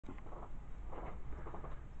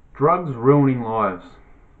Drugs ruining lives.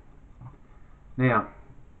 Now,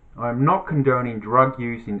 I am not condoning drug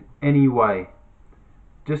use in any way,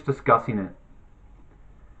 just discussing it.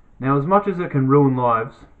 Now, as much as it can ruin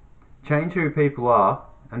lives, change who people are,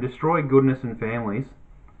 and destroy goodness and families,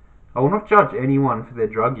 I will not judge anyone for their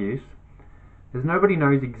drug use, as nobody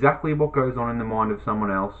knows exactly what goes on in the mind of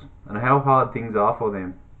someone else and how hard things are for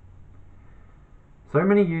them. So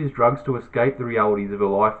many use drugs to escape the realities of a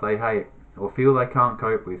life they hate or feel they can't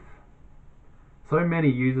cope with. So many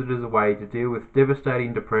use it as a way to deal with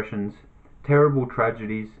devastating depressions, terrible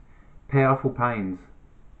tragedies, powerful pains.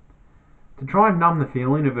 To try and numb the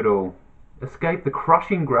feeling of it all, escape the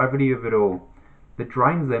crushing gravity of it all that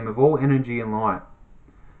drains them of all energy and light,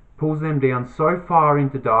 pulls them down so far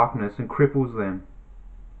into darkness and cripples them.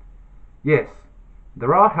 Yes,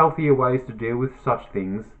 there are healthier ways to deal with such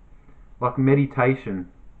things, like meditation,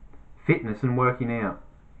 fitness and working out,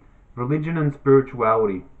 religion and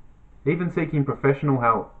spirituality, even seeking professional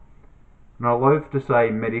help. And I loathe to say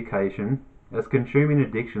medication, as consuming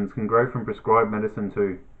addictions can grow from prescribed medicine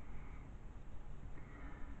too.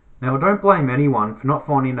 Now, I don't blame anyone for not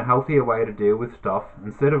finding a healthier way to deal with stuff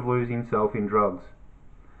instead of losing self in drugs,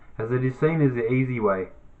 as it is seen as the easy way,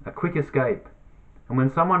 a quick escape. And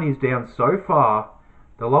when someone is down so far,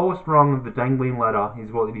 the lowest rung of the dangling ladder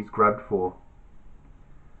is what it is grabbed for.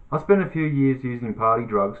 I spent a few years using party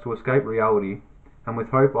drugs to escape reality, and with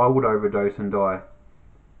hope I would overdose and die.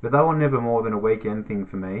 But they were never more than a weekend thing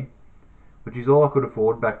for me, which is all I could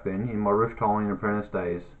afford back then in my roof tiling apprentice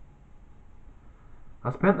days.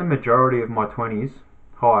 I spent the majority of my 20s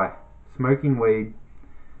high, smoking weed,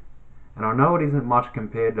 and I know it isn't much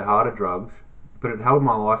compared to harder drugs, but it held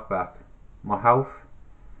my life back, my health,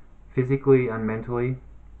 physically and mentally,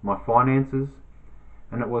 my finances,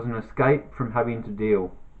 and it was an escape from having to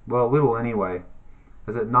deal, well, a little anyway,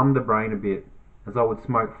 as it numbed the brain a bit, as I would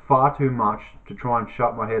smoke far too much to try and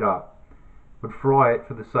shut my head up, would fry it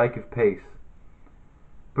for the sake of peace.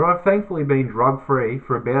 But I've thankfully been drug free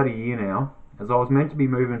for about a year now, as I was meant to be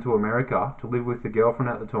moving to America to live with the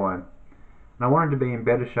girlfriend at the time, and I wanted to be in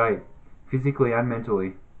better shape, physically and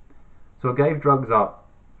mentally. So I gave drugs up,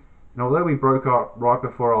 and although we broke up right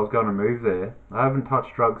before I was going to move there, I haven't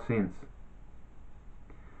touched drugs since.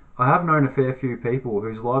 I have known a fair few people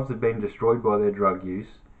whose lives have been destroyed by their drug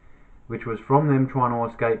use, which was from them trying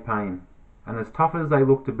to escape pain, and as tough as they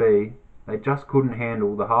looked to be, they just couldn't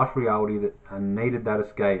handle the harsh reality and needed that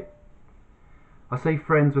escape. I see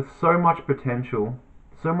friends with so much potential,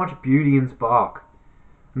 so much beauty and spark,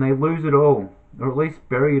 and they lose it all, or at least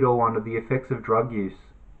bury it all under the effects of drug use.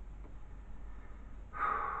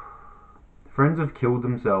 Friends have killed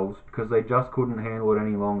themselves because they just couldn't handle it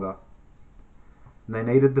any longer. And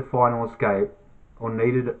they needed the final escape, or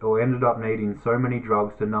ended up needing so many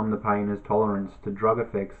drugs to numb the pain as tolerance to drug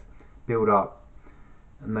effects built up,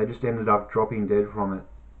 and they just ended up dropping dead from it.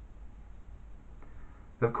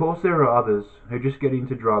 Of course there are others who just get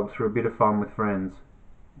into drugs for a bit of fun with friends,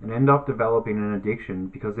 and end up developing an addiction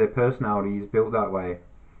because their personality is built that way,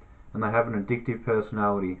 and they have an addictive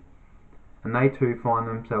personality, and they too find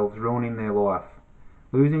themselves ruining their life,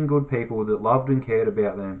 losing good people that loved and cared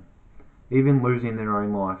about them, even losing their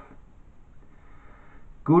own life.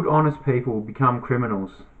 Good honest people become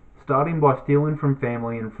criminals, starting by stealing from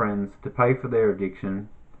family and friends to pay for their addiction,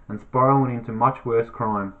 and spiraling into much worse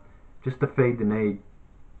crime, just to feed the need.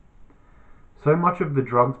 So much of the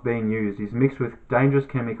drugs being used is mixed with dangerous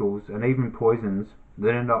chemicals and even poisons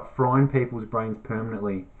that end up frying people's brains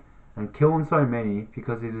permanently, and killing so many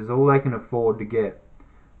because it is all they can afford to get,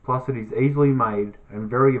 plus it is easily made and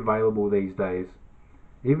very available these days,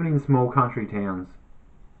 even in small country towns.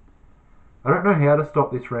 I don't know how to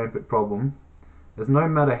stop this rampant problem, as no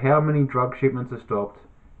matter how many drug shipments are stopped,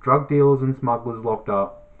 drug dealers and smugglers locked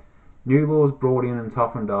up, new laws brought in and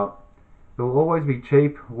toughened up, there will always be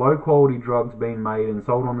cheap, low quality drugs being made and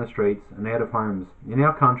sold on the streets and out of homes, in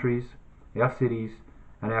our countries, our cities,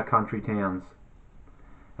 and our country towns,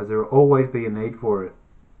 as there will always be a need for it.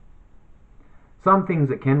 Some things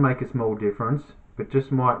that can make a small difference, but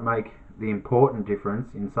just might make the important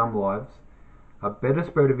difference in some lives, a better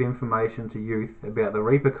spread of information to youth about the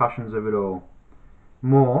repercussions of it all,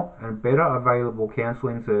 more and better available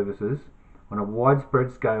counselling services on a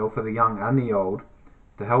widespread scale for the young and the old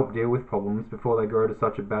to help deal with problems before they grow to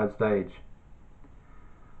such a bad stage.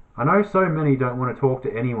 I know so many don't want to talk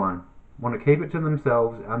to anyone, want to keep it to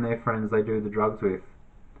themselves and their friends they do the drugs with.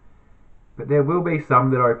 But there will be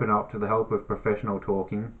some that open up to the help of professional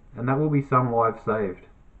talking, and that will be some lives saved.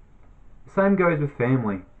 The same goes with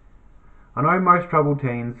family. I know most troubled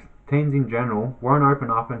teens in general, won't open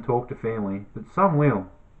up and talk to family, but some will.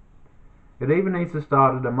 It even needs to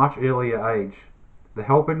start at a much earlier age. The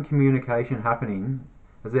help and communication happening,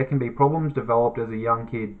 as there can be problems developed as a young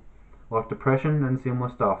kid, like depression and similar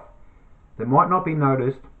stuff, that might not be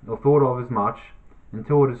noticed or thought of as much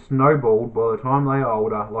until it has snowballed by the time they are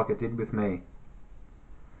older, like it did with me.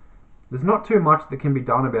 There's not too much that can be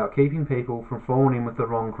done about keeping people from falling in with the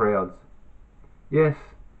wrong crowds. Yes,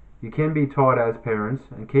 you can be tight as parents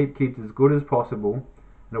and keep kids as good as possible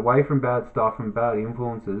and away from bad stuff and bad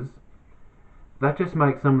influences. That just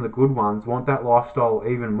makes some of the good ones want that lifestyle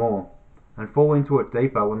even more and fall into it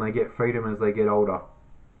deeper when they get freedom as they get older.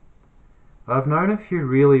 I've known a few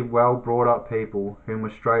really well brought up people who were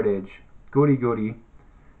straight edge, goody,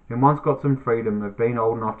 who once got some freedom of being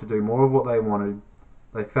old enough to do more of what they wanted.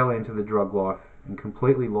 They fell into the drug life and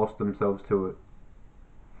completely lost themselves to it.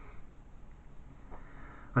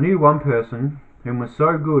 I knew one person who was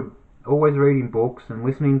so good, always reading books and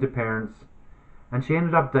listening to parents, and she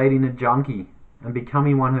ended up dating a junkie and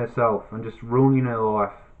becoming one herself and just ruining her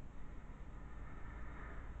life.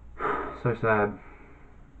 So sad.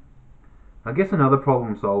 I guess another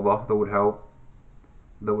problem solver that would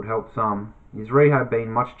help some, is rehab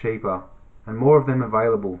being much cheaper and more of them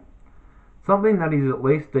available. Something that is at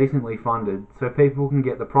least decently funded so people can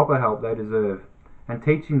get the proper help they deserve, and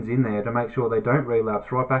teachings in there to make sure they don't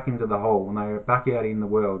relapse right back into the hole when they are back out in the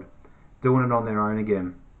world, doing it on their own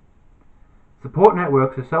again. Support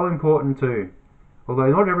networks are so important too, although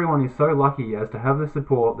not everyone is so lucky as to have the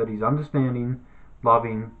support that is understanding,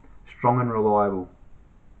 loving, strong and reliable.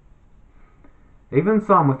 Even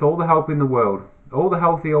some with all the help in the world, all the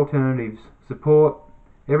healthy alternatives, support,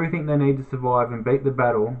 everything they need to survive and beat the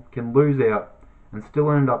battle, can lose out and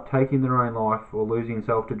still end up taking their own life or losing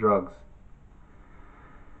self to drugs.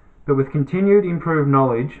 But with continued improved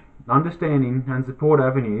knowledge, understanding and support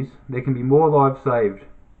avenues, there can be more lives saved,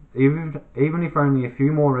 even if only a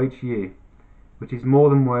few more each year, which is more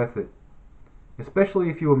than worth it. Especially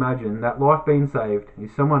if you imagine that life being saved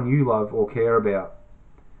is someone you love or care about.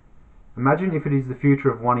 Imagine if it is the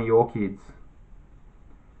future of one of your kids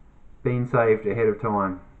being saved ahead of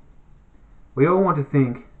time. We all want to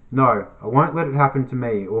think, no, I won't let it happen to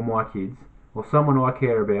me or my kids or someone I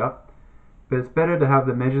care about, but it's better to have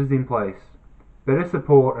the measures in place, better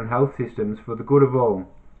support and health systems for the good of all,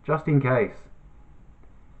 just in case.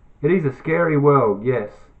 It is a scary world, yes,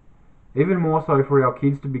 even more so for our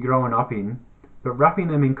kids to be growing up in, but wrapping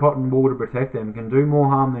them in cotton wool to protect them can do more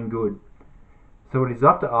harm than good. So it is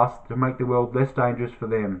up to us to make the world less dangerous for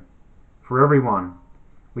them, for everyone.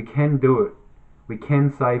 We can do it. We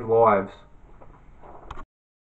can save lives.